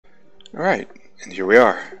Alright, and here we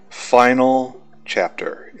are. Final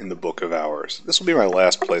chapter in the Book of Hours. This will be my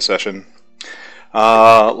last play session.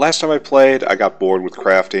 Last time I played, I got bored with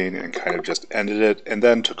crafting and kind of just ended it, and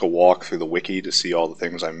then took a walk through the wiki to see all the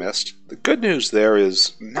things I missed. The good news there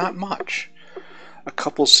is not much. A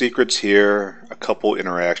couple secrets here, a couple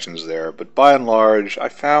interactions there, but by and large, I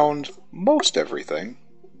found most everything.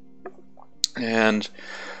 And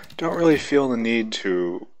don't really feel the need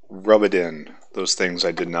to rub it in, those things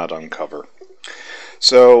I did not uncover.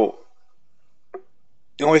 So,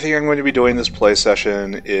 the only thing I'm going to be doing this play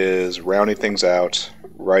session is rounding things out,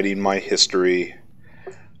 writing my history,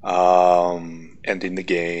 ending the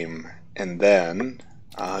game, and then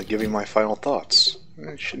giving my final thoughts.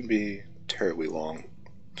 It shouldn't be terribly long.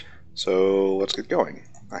 So let's get going.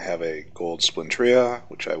 I have a gold splintria,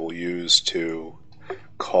 which I will use to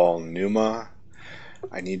call Numa.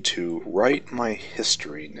 I need to write my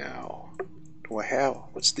history now. Do I have?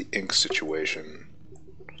 What's the ink situation?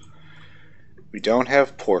 We don't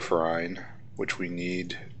have porphyrin, which we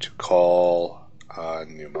need to call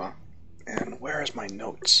Numa. And where is my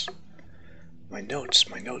notes? My notes.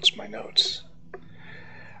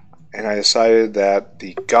 And I decided that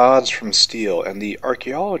the Gods from Steel and the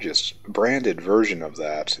Archaeologist branded version of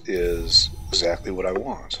that is exactly what I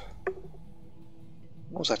want.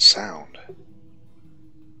 What was that sound?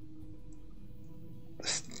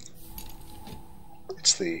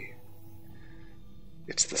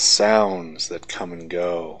 It's the sounds that come and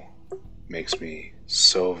go. Makes me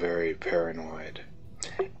so very paranoid.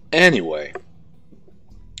 Anyway,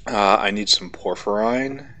 I need some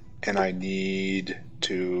porphyrin, and I need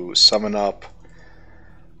to summon up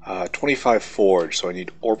 25 forge, so I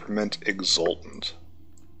need Orpiment Exultant.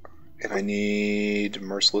 And I need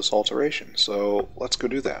Merciless Alteration, so let's go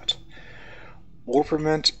do that.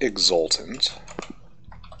 Orpiment Exultant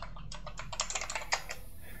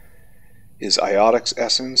is Iotic's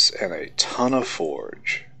Essence and a ton of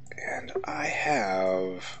forge. And I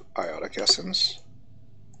have Iotic Essence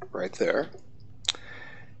right there.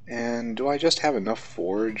 And do I just have enough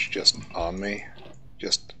forge just on me?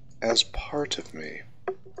 Just as part of me?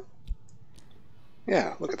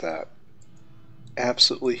 Yeah, look at that.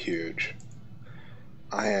 Absolutely huge.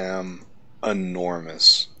 I am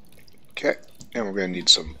enormous. Okay, and we're going to need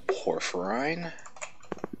some porphyrin.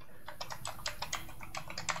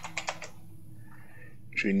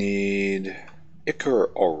 We need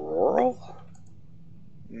Ichor Auroral?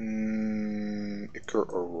 Ichor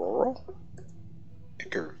Auroral?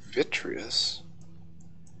 Ichor Vitreous?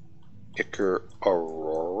 Ichor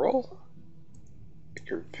Auroral?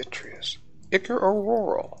 Ichor Vitreous. Ichor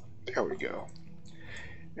Auroral. There we go.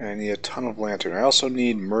 And I need a ton of lantern. I also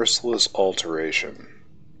need Merciless Alteration,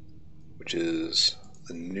 which is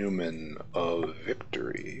the Numen of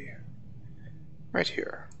Victory. Right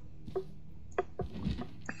here.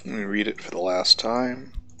 Let me read it for the last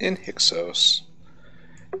time in Hyksos,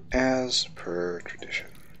 as per tradition.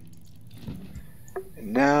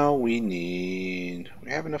 And now we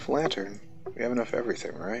have enough lantern. We have enough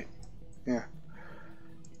everything, right? Yeah.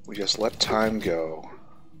 We just let time go.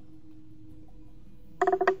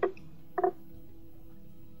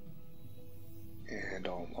 And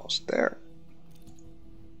almost there.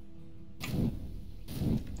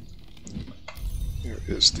 Here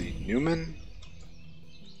is the Numen.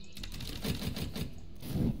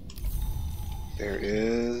 There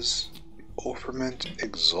is the Orpiment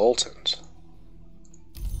Exultant.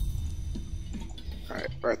 Alright,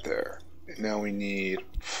 right there. And now we need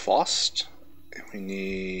Faust, and we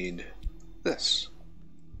need this.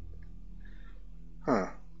 Huh.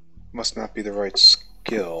 Must not be the right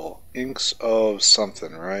skill. Inks of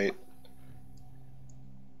something, right?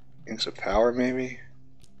 Inks of Power, maybe?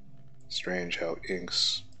 Strange how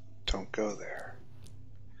inks don't go there.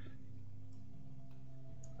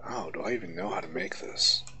 Oh, do I even know how to make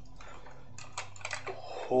this?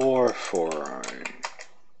 Porphyrin.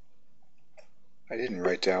 I didn't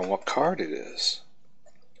write down what card it is.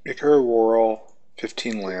 Ichor Auroral,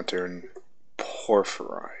 15 lantern,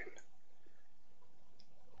 porphyrin.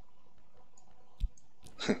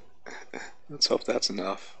 Let's hope that's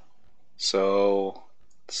enough. So,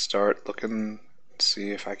 let's start looking and see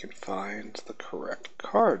if I can find the correct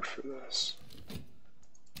card for this.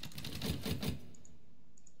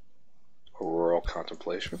 Auroral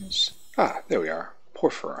Contemplations. Ah, there we are.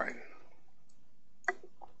 Porphyrin.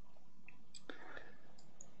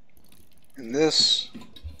 And this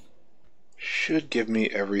should give me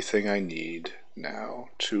everything I need now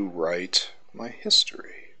to write my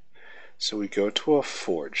history. So we go to a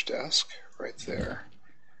forge desk right there.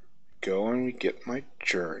 Go and we get my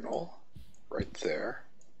journal right there.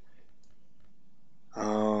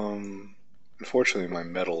 Unfortunately, my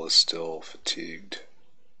metal is still fatigued.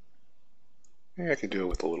 Maybe I could do it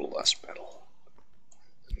with a little less metal.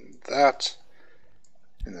 And that.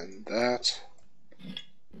 And then that.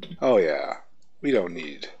 Oh yeah, we don't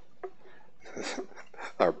need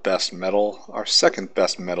our best metal. Our second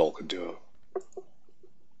best metal could do it.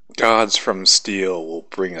 Gods from steel will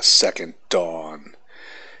bring a second dawn.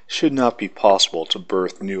 Should not be possible to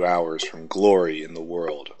birth new hours from glory in the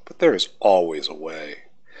world, but there is always a way.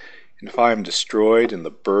 And if I am destroyed in the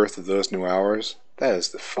birth of those new hours, that is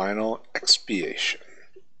the final expiation.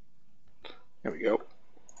 There we go.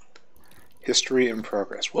 History in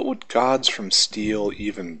progress. What would gods from steel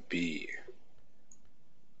even be?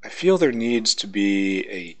 I feel there needs to be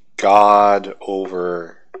a god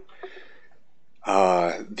over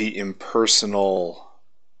the impersonal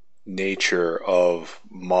nature of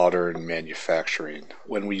modern manufacturing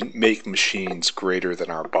when we make machines greater than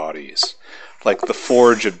our bodies. Like the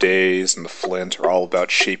Forge of Days and the Flint are all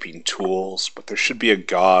about shaping tools, but there should be a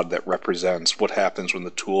god that represents what happens when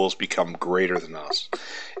the tools become greater than us,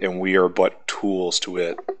 and we are but tools to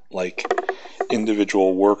it, like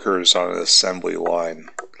individual workers on an assembly line,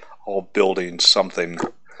 all building something.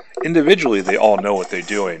 Individually, they all know what they're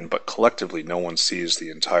doing, but collectively, no one sees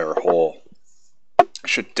the entire whole.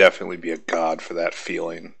 Should definitely be a god for that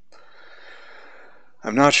feeling.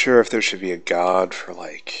 I'm not sure if there should be a god for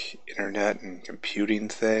like internet and computing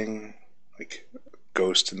thing. Like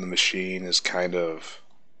Ghost in the Machine is kind of,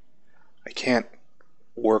 I can't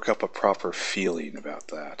work up a proper feeling about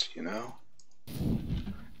that, you know?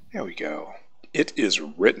 There we go. It is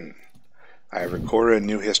written. I have recorded a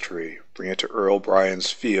new history. Bring it to Earl Bryan's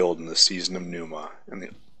field in the season of Numa, and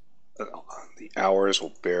the hours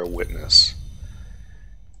will bear witness.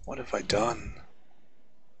 What have I done?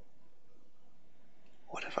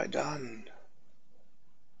 What have I done?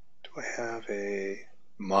 Do I have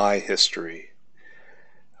my history?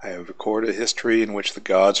 I have recorded a history in which the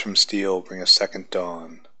gods from steel bring a second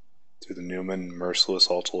dawn through the Newman merciless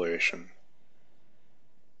alteration.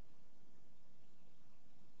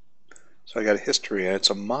 So I got a history, and it's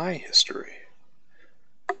a my history.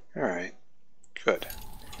 Alright, good.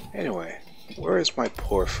 Anyway, where is my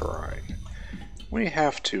porphyrin? We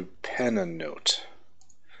have to pen a note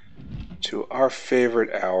to our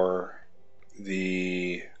favorite hour,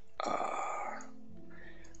 we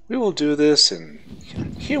will do this in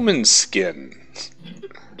human skin.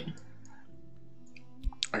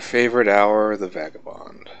 Our favorite hour, the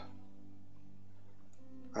vagabond.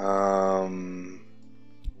 How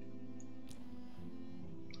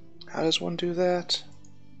does one do that?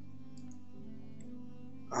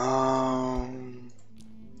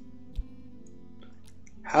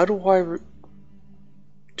 How do I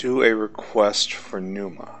do a request for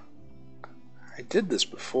Numa? I did this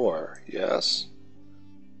before, yes?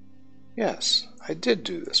 Yes, I did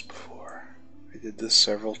do this before. I did this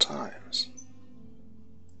several times.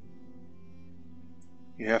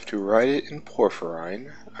 You have to write it in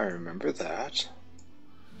porphyrin. I remember that.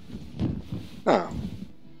 Oh,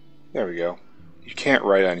 there we go. You can't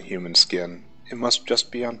write on human skin. It must just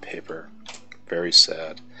be on paper. Very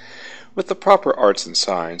sad. With the proper arts and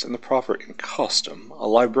signs, and the proper custom, a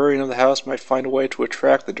librarian of the house might find a way to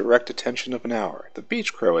attract the direct attention of an hour. The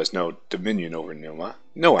beach crow has no dominion over Numa.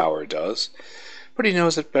 No hour does. But he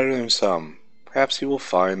knows it better than some. Perhaps he will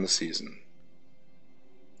find the season.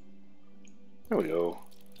 There we go.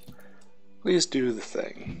 Please do the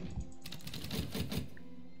thing.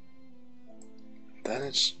 Then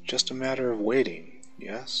it's just a matter of waiting,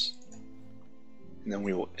 yes? And then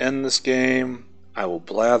we will end this game. I will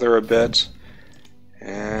blather a bit,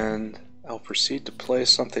 and I'll proceed to play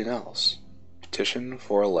something else. Petition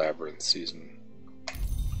for a Labyrinth season.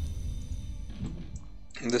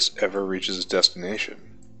 If this ever reaches its destination,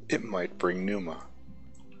 it might bring Numa.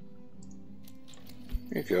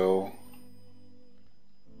 Here you go.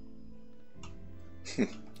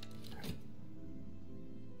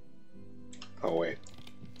 Oh wait.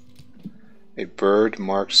 A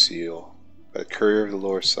bird-marked seal by the courier of the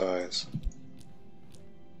lower size.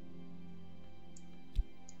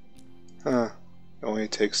 Huh. It only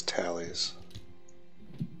takes tallies.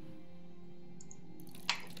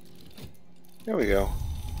 There we go.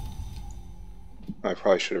 I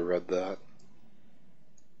probably should have read that.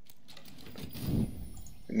 And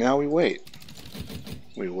now we wait.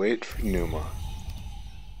 We wait for Numa.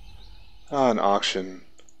 An auction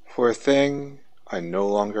for a thing I no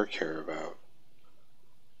longer care about.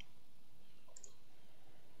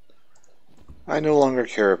 I no longer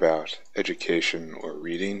care about education or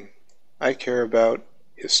reading. I care about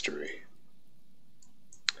history.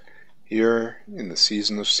 Here, in the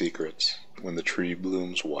season of secrets, when the tree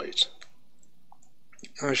blooms white,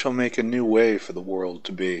 I shall make a new way for the world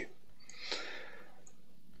to be.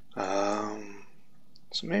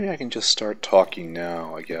 So maybe I can just start talking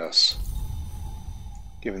now, I guess,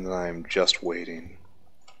 given that I am just waiting.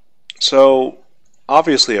 So,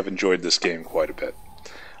 obviously I've enjoyed this game quite a bit.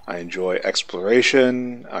 I enjoy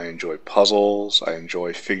exploration, I enjoy puzzles, I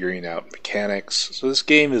enjoy figuring out mechanics. So this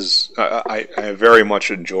game is, I very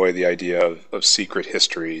much enjoy the idea of secret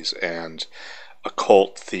histories and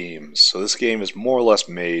occult themes. So this game is more or less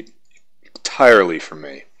made entirely for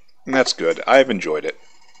me. And that's good. I've enjoyed it.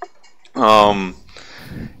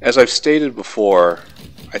 As I've stated before,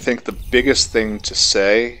 I think the biggest thing to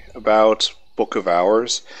say about Book of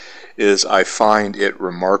Hours is I find it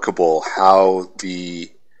remarkable how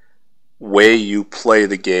the way you play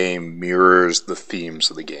the game mirrors the themes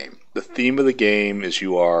of the game. The theme of the game is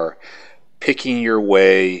you are picking your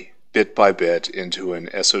way bit by bit into an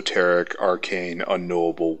esoteric, arcane,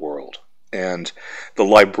 unknowable world. And the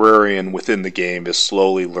librarian within the game is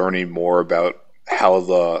slowly learning more about how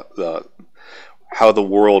the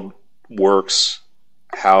world works,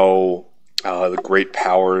 how the great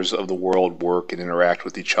powers of the world work and interact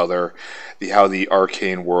with each other, how the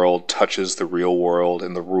arcane world touches the real world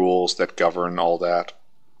and the rules that govern all that.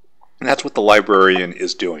 And that's what the librarian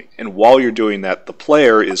is doing. And while you're doing that, the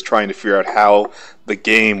player is trying to figure out how the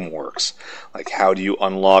game works. Like, how do you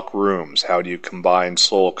unlock rooms? How do you combine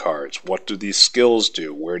soul cards? What do these skills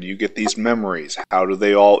do? Where do you get these memories? How do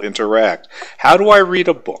they all interact? How do I read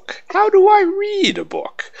a book? How do I read a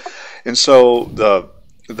book? And so the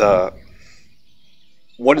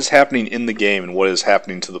what is happening in the game and what is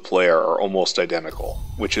happening to the player are almost identical,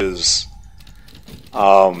 which is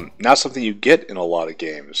not something you get in a lot of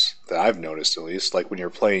games that I've noticed, at least. Like when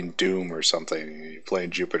you're playing Doom or something, you're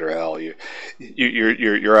playing Jupiter Hell,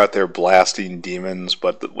 you're out there blasting demons,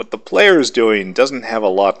 but what the player is doing doesn't have a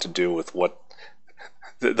lot to do with what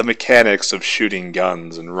the mechanics of shooting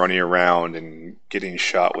guns and running around and getting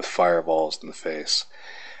shot with fireballs in the face.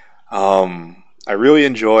 I really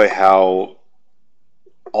enjoy how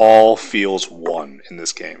all feels one in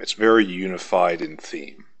this game. It's very unified in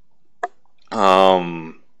theme.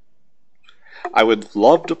 I would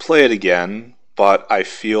love to play it again, but I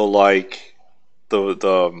feel like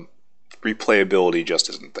the replayability just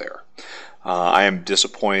isn't there. I am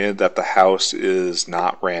disappointed that the house is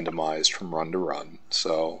not randomized from run to run,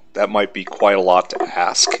 so that might be quite a lot to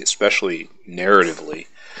ask, especially narratively.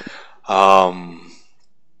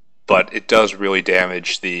 But it does really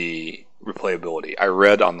damage the replayability. I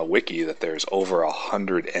read on the wiki that there's over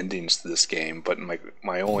 100 endings to this game, but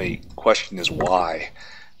my only question is why?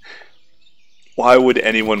 Why would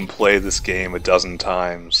anyone play this game a dozen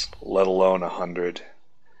times, let alone 100?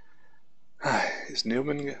 Is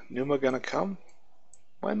Numa gonna come?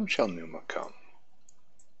 When shall Numa come?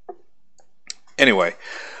 Anyway,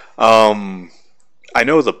 I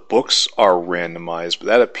know the books are randomized, but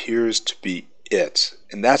that appears to be it,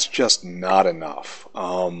 and that's just not enough.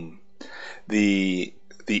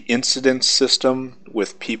 The incident system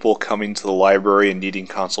with people coming to the library and needing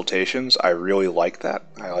consultations, I really like that.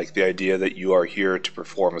 I like the idea that you are here to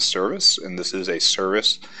perform a service, and this is a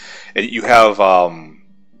service. And you have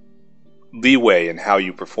leeway in how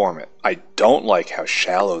you perform it. I don't like how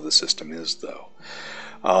shallow the system is, though.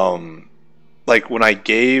 Like when I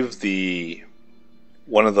gave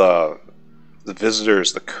one of the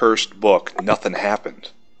visitors the cursed book, nothing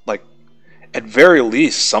happened. Like, at very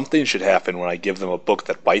least, something should happen when I give them a book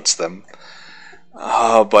that bites them.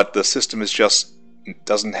 But the system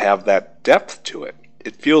doesn't have that depth to it.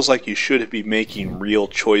 It feels like you should be making real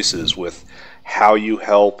choices with how you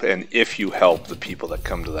help and if you help the people that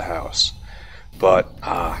come to the house. But,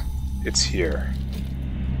 it's here.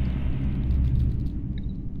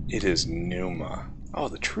 It is Numa. Oh,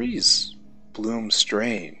 the trees bloom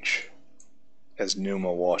strange as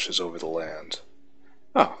Numa washes over the land.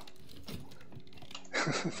 Oh.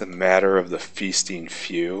 The matter of the feasting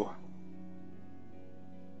few.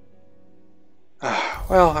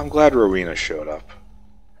 Well, I'm glad Rowena showed up.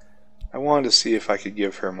 I wanted to see if I could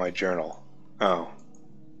give her my journal. Oh.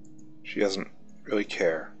 She doesn't really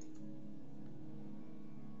care.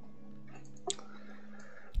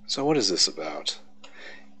 So what is this about?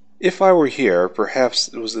 If I were here, perhaps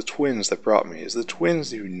it was the twins that brought me. As the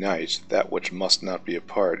twins unite that which must not be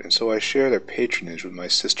apart, and so I share their patronage with my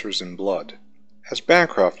sisters in blood. As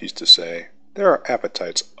Bancroft used to say, there are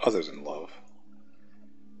appetites other than love.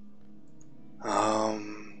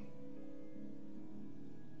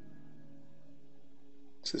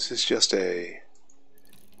 So this is just a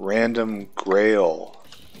random grail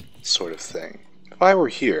sort of thing. If I were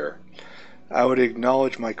here, I would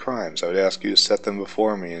acknowledge my crimes. I would ask you to set them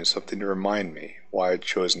before me and something to remind me why I'd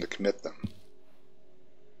chosen to commit them.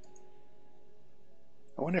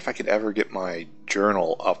 I wonder if I could ever get my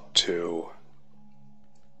journal up to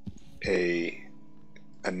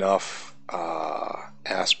enough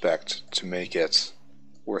aspect to make it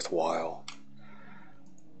worthwhile.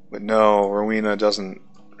 But no, Rowena doesn't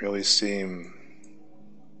really seem...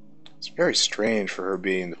 It's very strange for her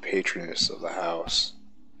being the patroness of the house.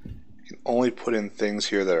 You can only put in things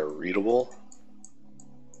here that are readable.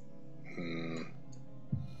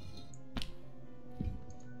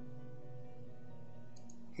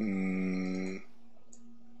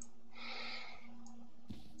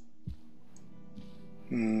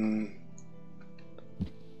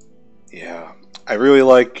 Yeah, I really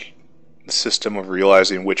like the system of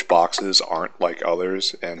realizing which boxes aren't like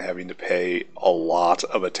others and having to pay a lot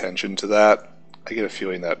of attention to that. I get a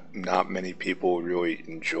feeling that not many people would really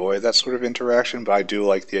enjoy that sort of interaction, but I do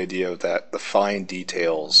like the idea of that the fine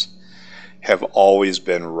details have always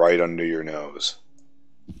been right under your nose.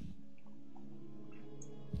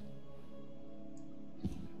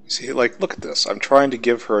 See, like, look at this. I'm trying to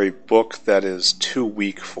give her a book that is too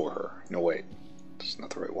weak for her. No, wait. That's not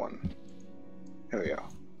the right one. There we go.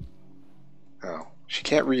 Oh, she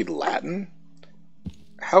can't read Latin?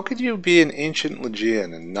 How could you be an ancient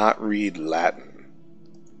Legian and not read Latin?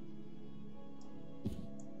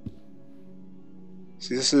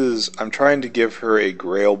 See, I'm trying to give her a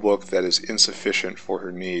Grail book that is insufficient for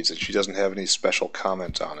her needs, and she doesn't have any special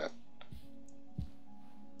comment on it.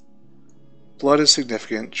 Blood is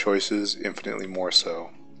significant, choices infinitely more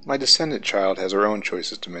so. My descendant child has her own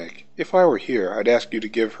choices to make. If I were here, I'd ask you to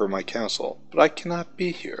give her my counsel, but I cannot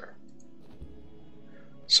be here.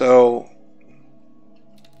 So,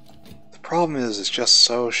 the problem is, it's just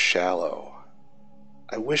so shallow.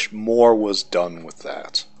 I wish more was done with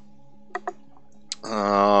that.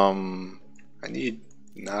 I need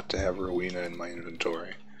not to have Rowena in my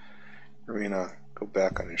inventory. Rowena, go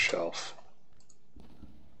back on your shelf.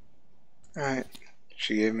 Alright,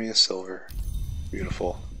 she gave me a silver.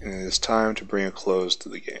 Beautiful. And it is time to bring a close to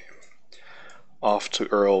the game. Off to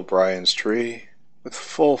Earl Brian's tree, with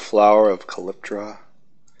full flower of Calyptra.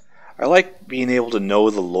 I like being able to know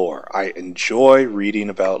the lore. I enjoy reading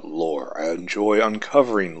about lore. I enjoy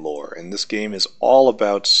uncovering lore, and this game is all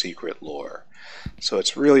about secret lore. So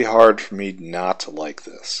it's really hard for me not to like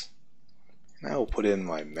this. And I will put in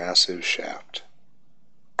my massive shaft.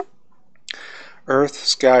 Earth,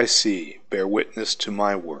 sky, sea, bear witness to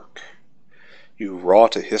my work. You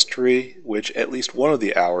wrought a history which at least one of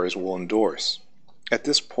the hours will endorse. At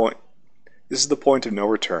this point, this is the point of no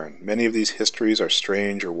return. Many of these histories are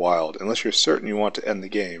strange or wild. Unless you're certain you want to end the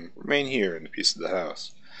game, remain here in a piece of the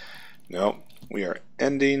house. No, we are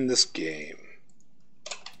ending this game.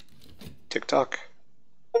 Tick-tock.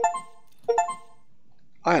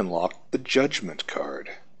 I unlocked the Judgment card.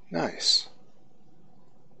 Nice.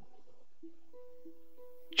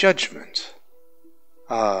 Judgment.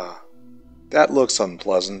 Ah, that looks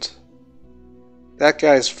unpleasant. That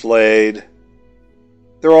guy's flayed.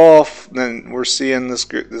 They're all. Then we're seeing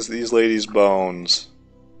these ladies' bones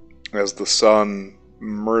as the sun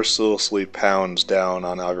mercilessly pounds down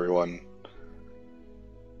on everyone.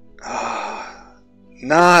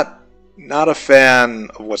 Not a fan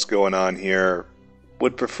of what's going on here.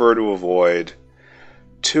 Would prefer to avoid.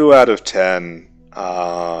 2 out of 10.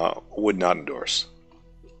 Would not endorse.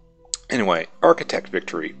 Anyway, Architect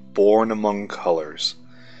victory, born among colors.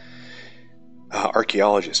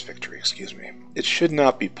 Archaeologist victory, excuse me. It should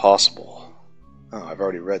not be possible. Oh, I've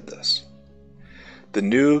already read this. The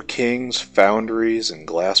new king's foundries and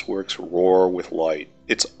glassworks roar with light.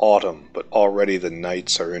 It's autumn, but already the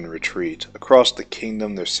knights are in retreat. Across the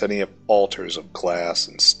kingdom they're setting up altars of glass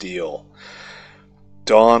and steel.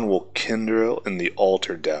 Dawn will kindle in the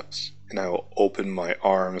altar depths, and I will open my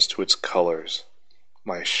arms to its colors.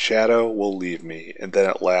 My shadow will leave me, and then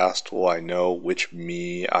at last will I know which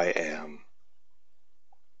me I am.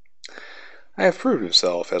 I have proved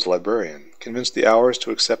myself as librarian, convinced the hours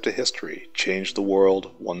to accept a history, changed the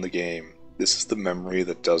world, won the game. This is the memory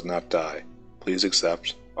that does not die. Please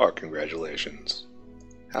accept our congratulations.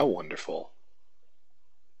 How wonderful.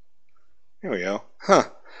 Here we go. Huh.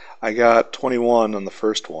 I got 21 on the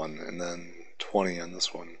first one, and then 20 on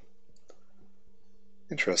this one.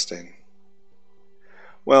 Interesting.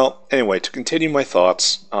 Well, anyway, to continue my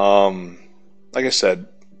thoughts, like I said,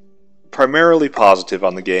 primarily positive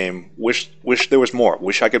on the game. Wish there was more.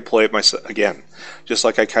 Wish I could play it myself again. Just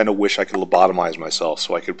like I kind of wish I could lobotomize myself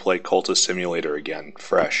so I could play Cultist Simulator again,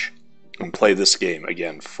 fresh. And play this game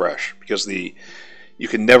again, fresh. Because you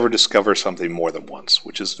can never discover something more than once,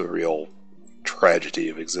 which is the real tragedy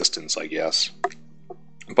of existence, I guess.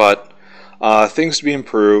 But things to be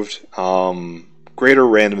improved. Greater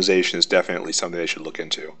randomization is definitely something they should look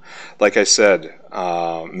into. Like I said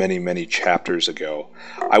many chapters ago,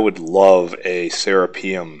 I would love a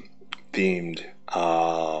Serapeum themed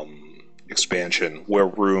expansion where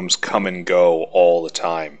rooms come and go all the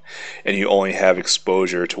time, and you only have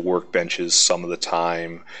exposure to workbenches some of the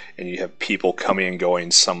time, and you have people coming and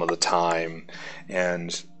going some of the time,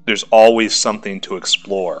 and there's always something to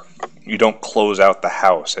explore. You don't close out the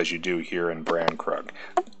house as you do here in Brandkrug.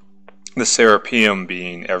 The Serapeum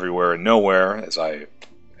being everywhere and nowhere, as I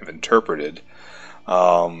have interpreted,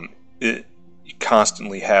 you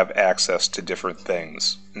constantly have access to different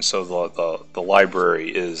things, and so the library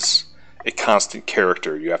is a constant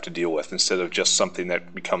character you have to deal with instead of just something that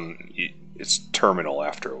it's terminal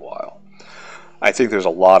after a while. I think there's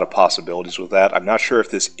a lot of possibilities with that. I'm not sure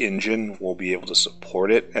if this engine will be able to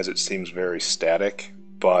support it, as it seems very static,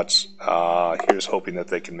 but here's hoping that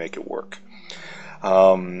they can make it work.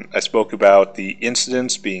 I spoke about the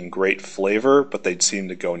incidents being great flavor, but they'd seem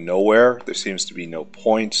to go nowhere. There seems to be no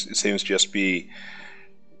point. It seems to just be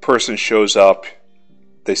person shows up,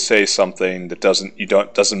 they say something that doesn't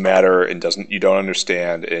matter and you don't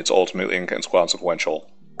understand, and it's ultimately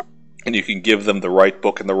inconsequential. And you can give them the right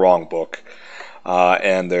book and the wrong book,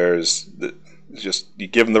 and you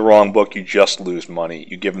give them the wrong book, you just lose money.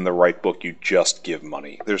 You give them the right book, you just give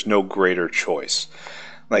money. There's no greater choice.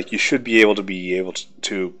 Like, you should be able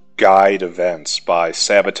to guide events by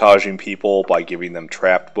sabotaging people, by giving them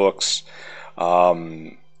trapped books,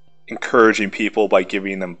 encouraging people by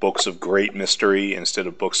giving them books of great mystery instead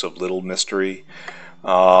of books of little mystery,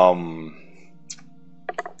 and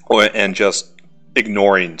just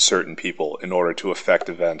ignoring certain people in order to affect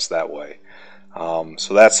events that way.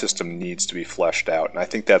 So that system needs to be fleshed out, and I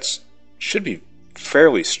think should be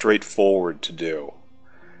fairly straightforward to do.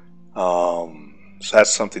 So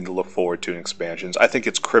that's something to look forward to in expansions. I think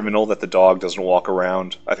it's criminal that the dog doesn't walk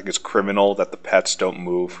around. I think it's criminal that the pets don't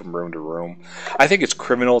move from room to room. I think it's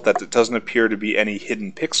criminal that there doesn't appear to be any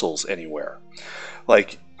hidden pixels anywhere.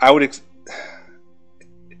 Like,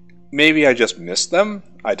 maybe I just missed them.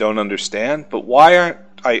 I don't understand. But why aren't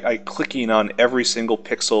I clicking on every single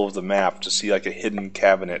pixel of the map to see like a hidden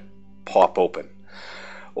cabinet pop open?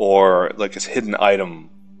 Or like a hidden item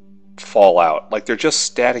fall out? Like, they're just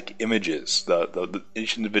static images, the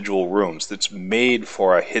each individual rooms that's made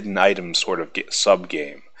for a hidden item sort of sub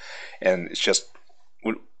game, and it's just,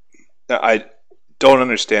 I don't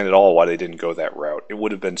understand at all why they didn't go that route. It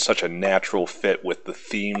would have been such a natural fit with the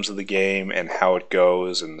themes of the game and how it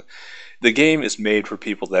goes, and the game is made for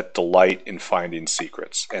people that delight in finding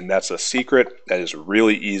secrets, and that's a secret that is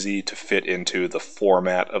really easy to fit into the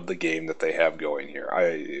format of the game that they have going here.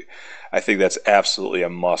 I think that's absolutely a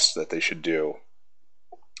must that they should do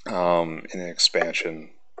in an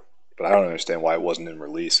expansion, but I don't understand why it wasn't in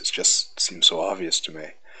release. It just seems so obvious to me.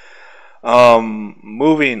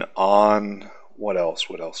 Moving on, what else?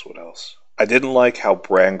 I didn't like how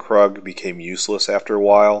Brandkrug became useless after a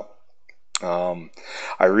while.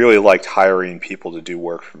 I really liked hiring people to do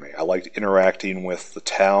work for me. I liked interacting with the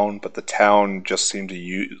town, but the town just seemed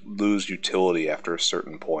to lose utility after a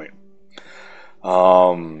certain point.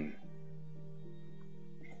 I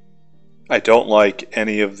don't like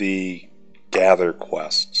any of the gather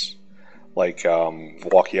quests, like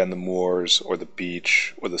walking on the moors or the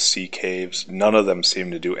beach or the sea caves. None of them seem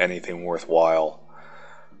to do anything worthwhile.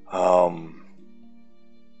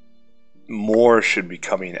 More should be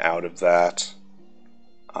coming out of that.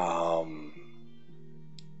 Though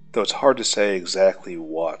it's hard to say exactly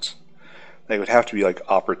what. They would have to be like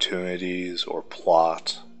opportunities or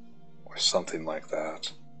plot or something like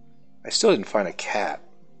that. I still didn't find a cat.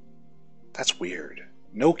 That's weird.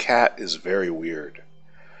 No cat is very weird.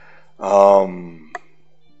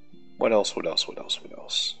 What else?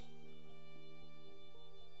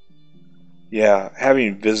 Yeah,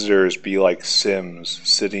 having visitors be like Sims,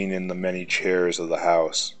 sitting in the many chairs of the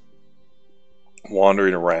house,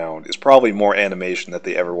 wandering around, is probably more animation that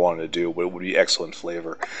they ever wanted to do, but it would be excellent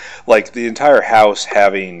flavor. Like, the entire house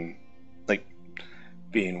having, like,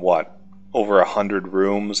 being what, over 100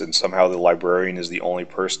 rooms, and somehow the librarian is the only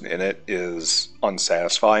person in it, is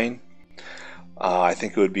unsatisfying. I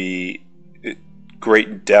think it would be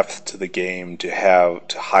great depth to the game to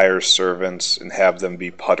hire servants and have them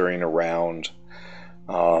be puttering around,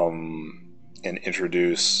 and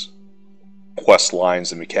introduce quest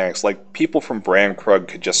lines and mechanics. Like, people from Brandkrug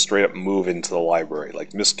could just straight up move into the library.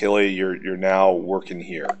 Like, Miss Killy, you're now working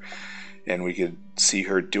here, and we could see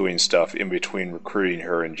her doing stuff in between recruiting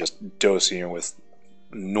her and just dosing her with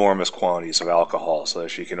enormous quantities of alcohol so that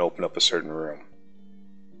she can open up a certain room.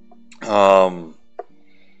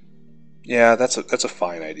 Yeah, that's a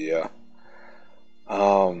fine idea.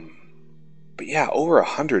 But yeah, over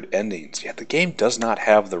 100 endings. Yeah, the game does not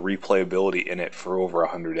have the replayability in it for over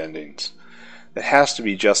 100 endings. It has to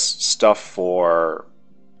be just stuff for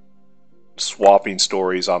swapping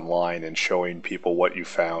stories online and showing people what you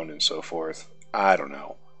found and so forth. I don't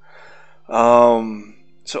know.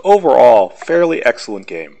 So overall, fairly excellent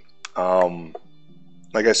game.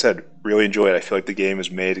 Like I said, really enjoy it. I feel like the game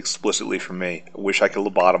is made explicitly for me. I wish I could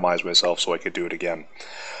lobotomize myself so I could do it again.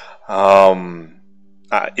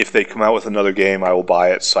 If they come out with another game, I will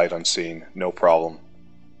buy it sight unseen. No problem.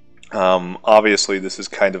 Obviously, this is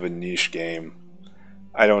kind of a niche game.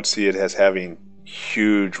 I don't see it as having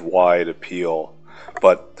huge, wide appeal.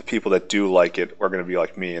 But the people that do like it are going to be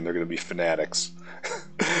like me, and they're going to be fanatics.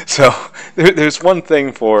 So, there's one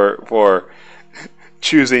thing for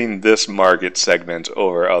choosing this market segment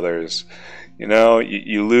over others. You know,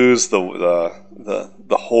 you lose the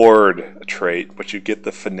horde trait, but you get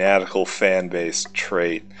the fanatical fan base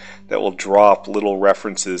trait that will drop little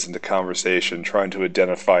references into conversation, trying to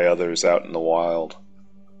identify others out in the wild.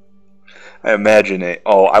 I imagine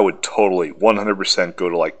I would totally 100% go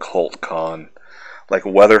to like Cult Con, like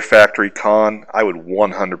Weather Factory Con. I would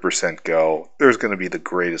 100% go. There's going to be the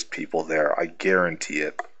greatest people there. I guarantee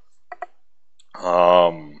it.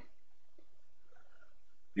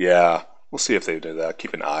 Yeah. We'll see if they do that.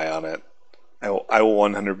 Keep an eye on it. I will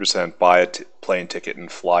 100% buy a plane ticket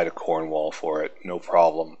and fly to Cornwall for it. No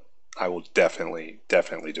problem. I will definitely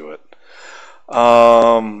do it.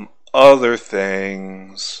 Other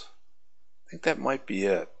things. I think that might be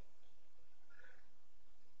it.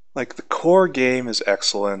 Like, the core game is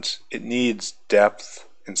excellent. It needs depth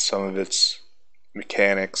in some of its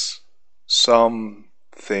mechanics. Some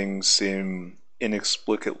things seem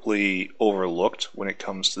inexplicably overlooked when it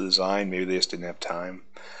comes to design. Maybe they just didn't have time.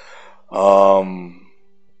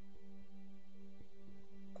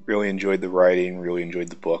 Really enjoyed the writing, really enjoyed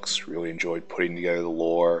the books, really enjoyed putting together the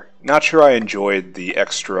lore. Not sure I enjoyed the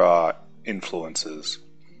extra influences,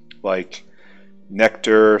 like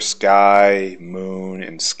Nectar, Sky, Moon,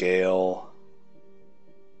 and Scale,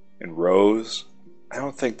 and Rose. I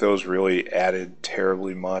don't think those really added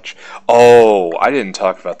terribly much. Oh, I didn't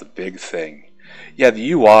talk about the big thing. Yeah,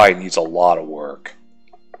 the UI needs a lot of work.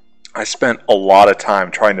 I spent a lot of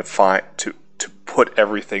time trying to put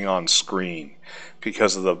everything on screen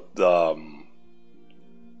because of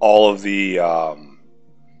all of the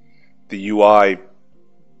UI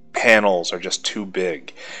panels are just too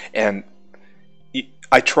big. And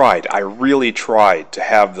I really tried to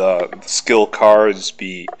have the skill cards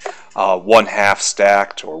be 1/2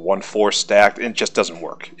 stacked or 1/4 stacked, and it just doesn't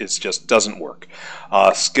work. It just doesn't work.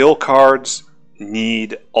 Skill cards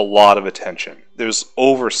need a lot of attention. There's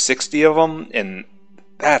over 60 of them, and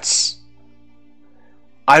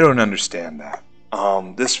I don't understand that.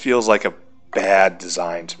 This feels like a bad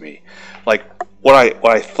design to me. Like, what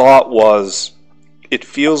I thought was, it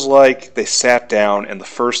feels like they sat down and the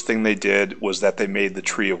first thing they did was that they made the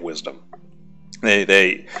Tree of Wisdom.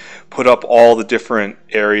 They put up all the different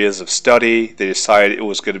areas of study. They decided it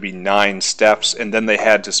was going to be 9 steps, and then they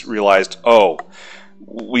had to realize, oh,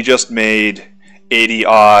 we just made 80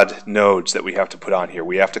 odd nodes that we have to put on here.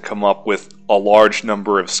 We have to come up with a large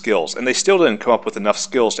number of skills, and they still didn't come up with enough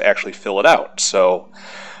skills to actually fill it out. So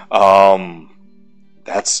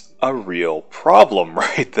that's a real problem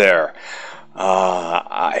right there.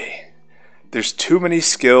 There's too many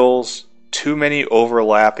skills, too many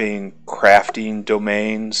overlapping crafting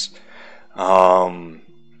domains. I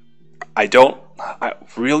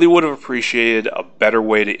really would have appreciated a better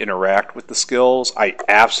way to interact with the skills. I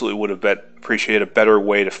absolutely would have appreciated a better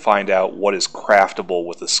way to find out what is craftable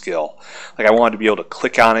with the skill. Like, I wanted to be able to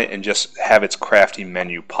click on it and just have its crafting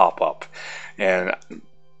menu pop up. And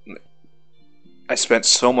I spent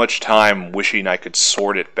so much time wishing I could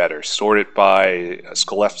sort it better. Sort it by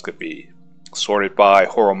scalexcopy, sort it by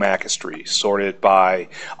horomachistry, sort it by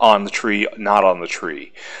on the tree, not on the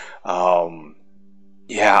tree.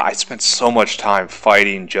 Yeah, I spent so much time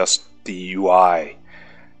fighting just the UI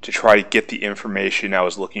to try to get the information I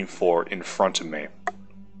was looking for in front of me.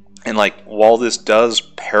 And like, while this does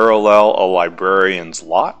parallel a librarian's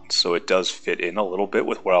lot, so it does fit in a little bit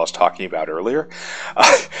with what I was talking about earlier,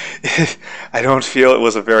 I don't feel it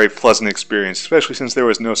was a very pleasant experience, especially since there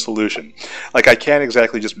was no solution. Like, I can't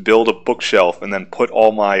exactly just build a bookshelf and then put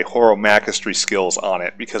all my horomachistry skills on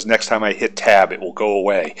it, because next time I hit tab, it will go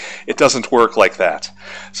away. It doesn't work like that.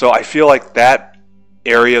 So I feel like that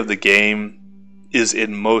area of the game is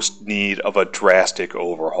in most need of a drastic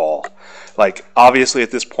overhaul. Like, obviously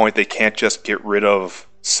at this point they can't just get rid of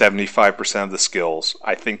 75% of the skills.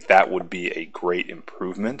 I think that would be a great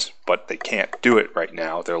improvement, but they can't do it right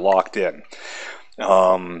now. They're locked in.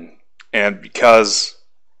 And because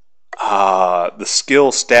the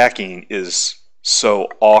skill stacking is so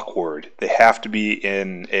awkward, they have to be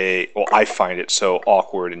in a, well, I find it so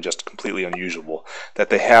awkward and just completely unusable that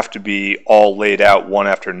they have to be all laid out one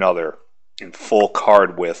after another in full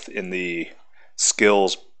card width in the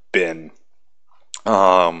skills bin.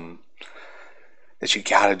 That you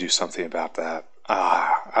gotta do something about that.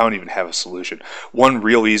 I don't even have a solution. One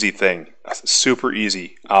real easy thing, super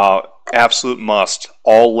easy, absolute must,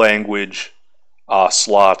 all language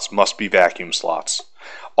slots must be vacuum slots.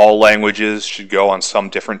 All languages should go on some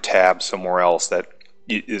different tab somewhere else that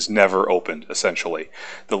is never opened, essentially.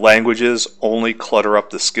 The languages only clutter up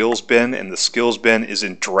the skills bin, and the skills bin is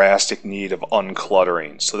in drastic need of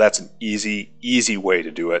uncluttering. So that's an easy way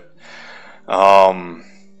to do it.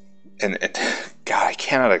 And God, I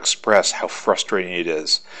cannot express how frustrating it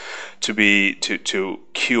is to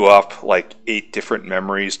queue up like 8 different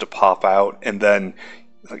memories to pop out, and then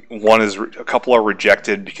like a couple are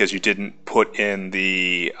rejected because you didn't put in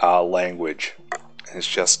the language. And it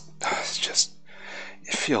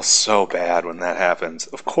feels so bad when that happens.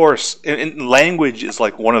 Of course, and language is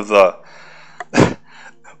like one of the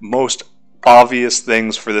most obvious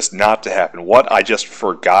things for this not to happen. What, I just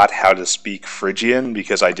forgot how to speak Phrygian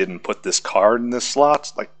because I didn't put this card in this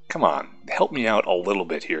slot? Like, come on, help me out a little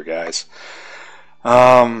bit here, guys.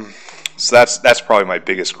 So that's probably my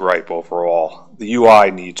biggest gripe overall. The UI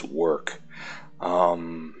needs work.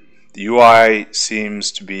 The UI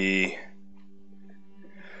seems to be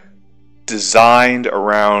designed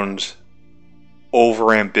around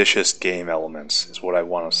overambitious game elements, is what I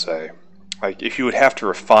want to say. Like, if you would have to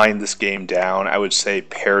refine this game down, I would say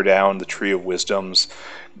pare down the Tree of Wisdoms,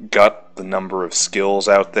 gut the number of skills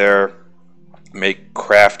out there, make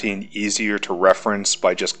crafting easier to reference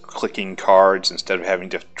by just clicking cards instead of having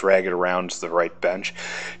to drag it around to the right bench.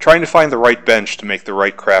 Trying to find the right bench to make the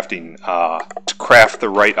right crafting, to craft the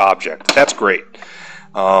right object. That's great.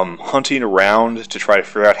 Hunting around to try to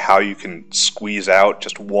figure out how you can squeeze out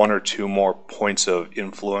just 1 or 2 more points of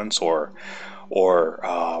influence or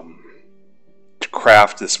to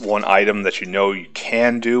craft this one item that you know you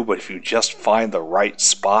can do, but if you just find the right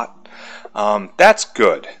spot, that's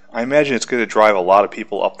good. I imagine it's going to drive a lot of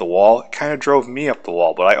people up the wall. It kind of drove me up the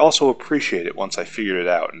wall, but I also appreciate it once I figured it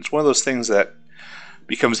out. And it's one of those things that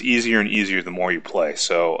becomes easier and easier the more you play,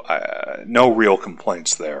 so no real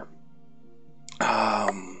complaints there.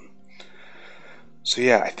 So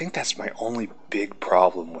yeah, I think that's my only big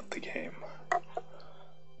problem with the game.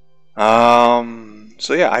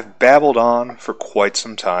 So yeah, I've babbled on for quite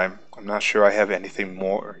some time. I'm not sure I have anything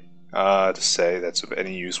more to say that's of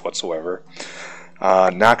any use whatsoever.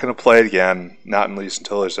 Not going to play it again, not at least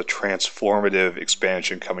until there's a transformative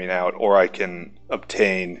expansion coming out, or I can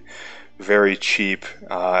obtain very cheap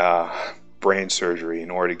brain surgery in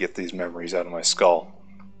order to get these memories out of my skull.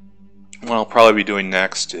 What I'll probably be doing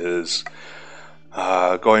next is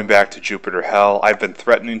going back to Jupiter Hell. I've been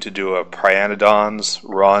threatening to do a Pryanodon's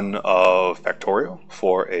run of Factorio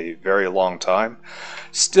for a very long time.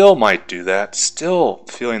 Still might do that, still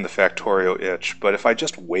feeling the Factorio itch, but if I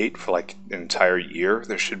just wait for like an entire year,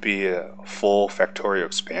 there should be a full Factorio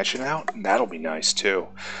expansion out, and that'll be nice too.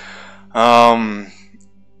 I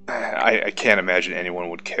can't imagine anyone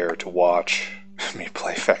would care to watch me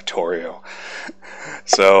play Factorio,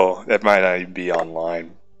 so that might not even be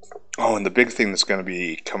online. Oh, and the big thing that's going to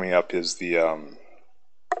be coming up is the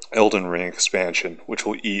Elden Ring expansion, which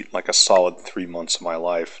will eat like a solid 3 months of my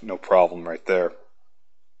life, no problem right there.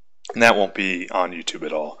 And that won't be on YouTube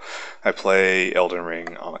at all. I play Elden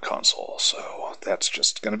Ring on a console, so that's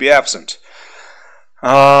just going to be absent. So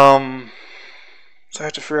I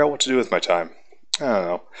have to figure out what to do with my time. I don't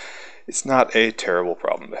know. It's not a terrible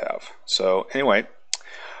problem to have. So anyway,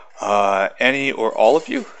 any or all of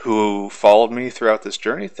you who followed me throughout this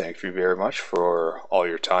journey, thank you very much for all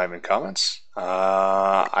your time and comments.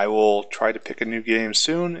 I will try to pick a new game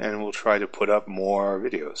soon, and we'll try to put up more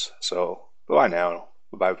videos. So bye now.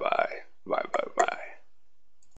 Bye bye. Bye bye bye.